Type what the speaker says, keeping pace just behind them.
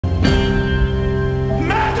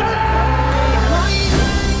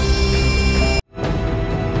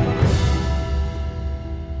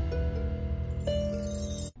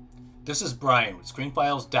This is Brian with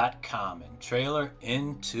ScreenFiles.com and Trailer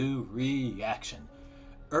Into Reaction.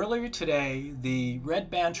 Earlier today, the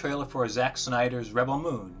red band trailer for Zach Snyder's Rebel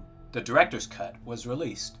Moon, the director's cut, was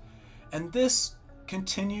released. And this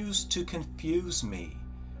continues to confuse me.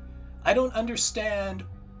 I don't understand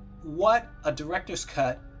what a director's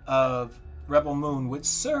cut of Rebel Moon would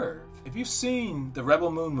serve. If you've seen the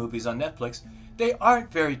Rebel Moon movies on Netflix, they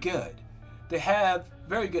aren't very good. They have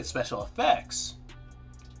very good special effects,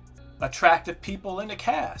 attractive people in the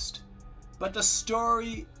cast, but the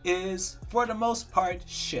story is, for the most part,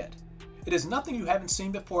 shit. It is nothing you haven't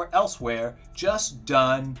seen before elsewhere, just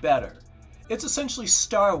done better. It's essentially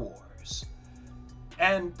Star Wars.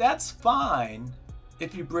 And that's fine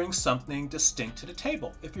if you bring something distinct to the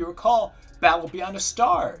table. If you recall, Battle Beyond the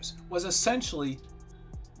Stars was essentially,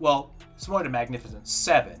 well, it's more the Magnificent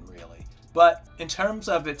Seven, really. But in terms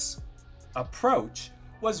of its approach,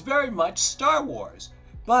 was very much Star Wars.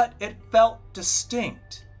 But it felt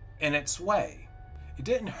distinct in its way. It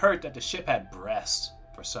didn't hurt that the ship had breasts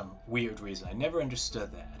for some weird reason. I never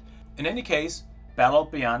understood that. In any case, Battle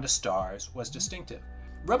Beyond the Stars was distinctive.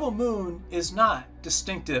 Rebel Moon is not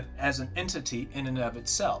distinctive as an entity in and of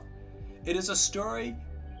itself. It is a story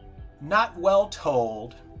not well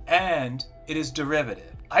told, and it is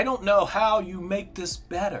derivative. I don't know how you make this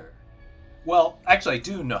better. Well, actually I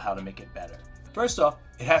do know how to make it better. First off,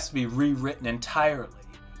 it has to be rewritten entirely.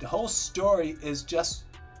 The whole story is just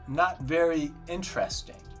not very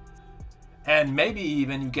interesting. And maybe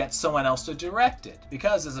even you get someone else to direct it.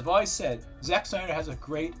 Because, as I've always said, Zach Snyder has a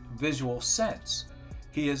great visual sense.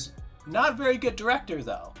 He is not a very good director,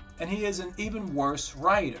 though. And he is an even worse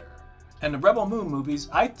writer. And the Rebel Moon movies,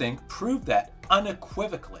 I think, prove that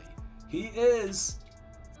unequivocally. He is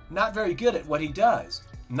not very good at what he does.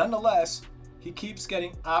 Nonetheless, he keeps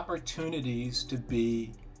getting opportunities to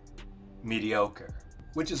be mediocre.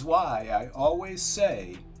 Which is why I always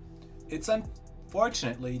say, it's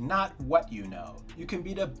unfortunately not what you know. You can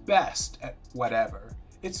be the best at whatever.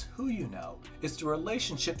 It's who you know. It's the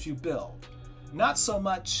relationships you build. Not so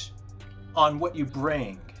much on what you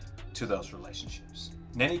bring to those relationships.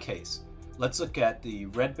 In any case, let's look at the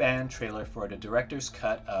red band trailer for the director's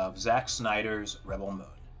cut of Zach Snyder's Rebel Moon.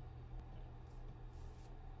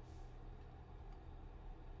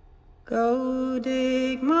 Go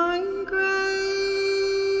dig my grave,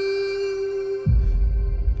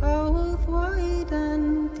 both wide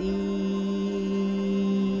and deep.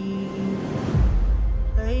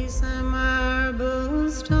 Place a marble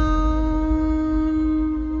stone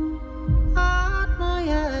at my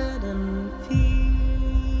head and feet,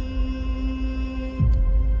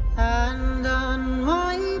 and on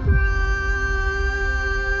my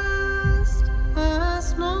breast a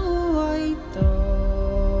snow white dove,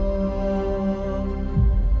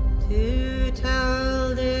 to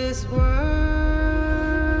tell this world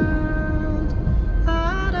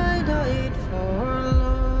that I died for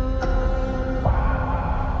love.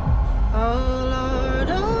 Oh Lord,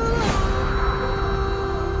 oh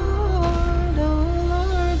Lord, oh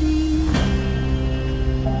Lordy.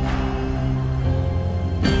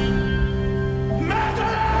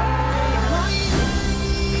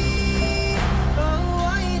 Oh,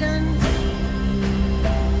 white and deep,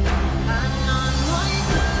 and on my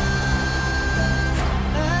breast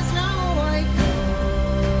a snow white dove,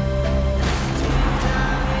 to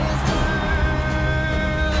tell this world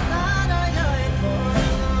that I died for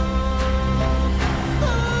love. Oh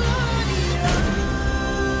Lordy,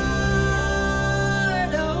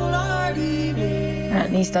 Lord, oh Lordy, babe. At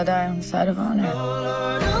least I die on the side of honor. Oh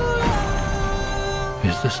Lord, oh Lord.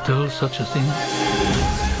 Is there still such a thing?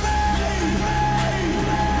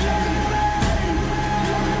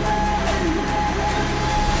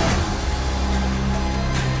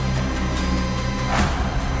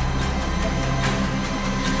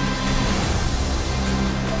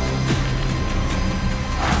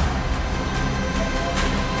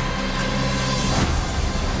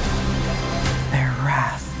 Their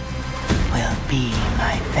wrath will be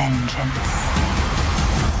my vengeance.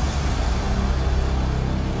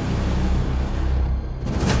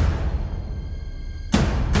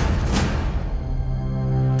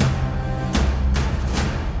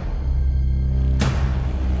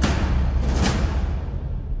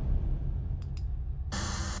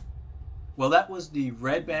 Well, that was the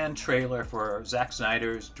red band trailer for Zack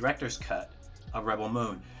Snyder's director's cut of Rebel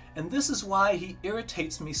Moon. And this is why he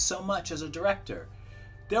irritates me so much as a director.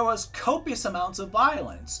 There was copious amounts of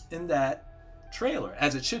violence in that trailer,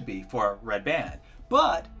 as it should be for red band.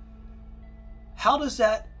 But how does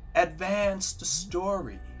that advance the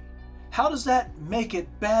story? How does that make it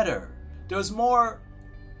better? There's more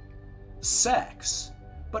sex,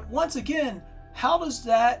 But once again, how does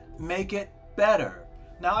that make it better?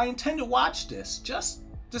 Now, I intend to watch this just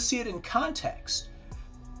to see it in context,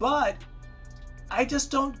 but I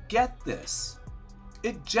just don't get this.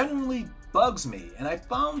 It genuinely bugs me, and I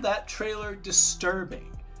found that trailer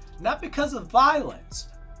disturbing. Not because of violence.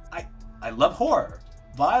 I love horror.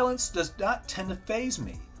 Violence does not tend to faze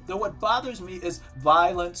me, though what bothers me is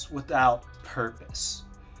violence without purpose.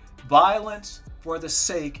 Violence for the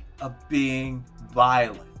sake of being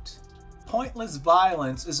violent. Pointless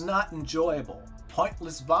violence is not enjoyable.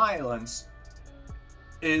 Pointless violence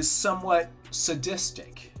is somewhat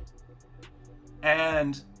sadistic.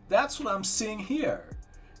 And that's what I'm seeing here.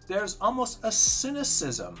 There's almost a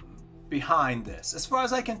cynicism behind this, as far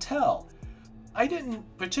as I can tell. I didn't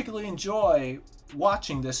particularly enjoy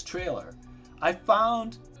watching this trailer. I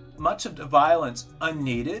found much of the violence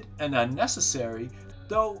unneeded and unnecessary,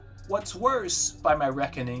 though what's worse, by my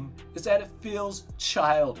reckoning, is that it feels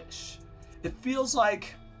childish. It feels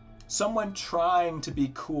like someone trying to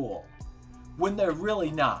be cool, when they're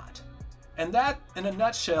really not. And that, in a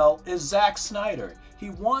nutshell, is Zach Snyder. He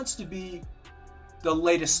wants to be the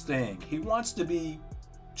latest thing. He wants to be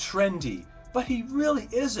trendy, but he really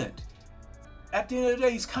isn't. At the end of the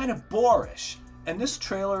day, he's kind of boorish, and this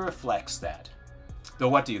trailer reflects that. Though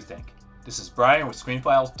what do you think? This is Brian with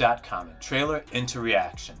ScreenFiles.com and Trailer Into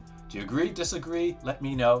Reaction. Do you agree, disagree? Let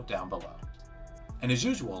me know down below. And as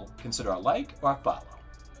usual, consider a like or a follow.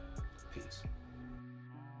 Peace.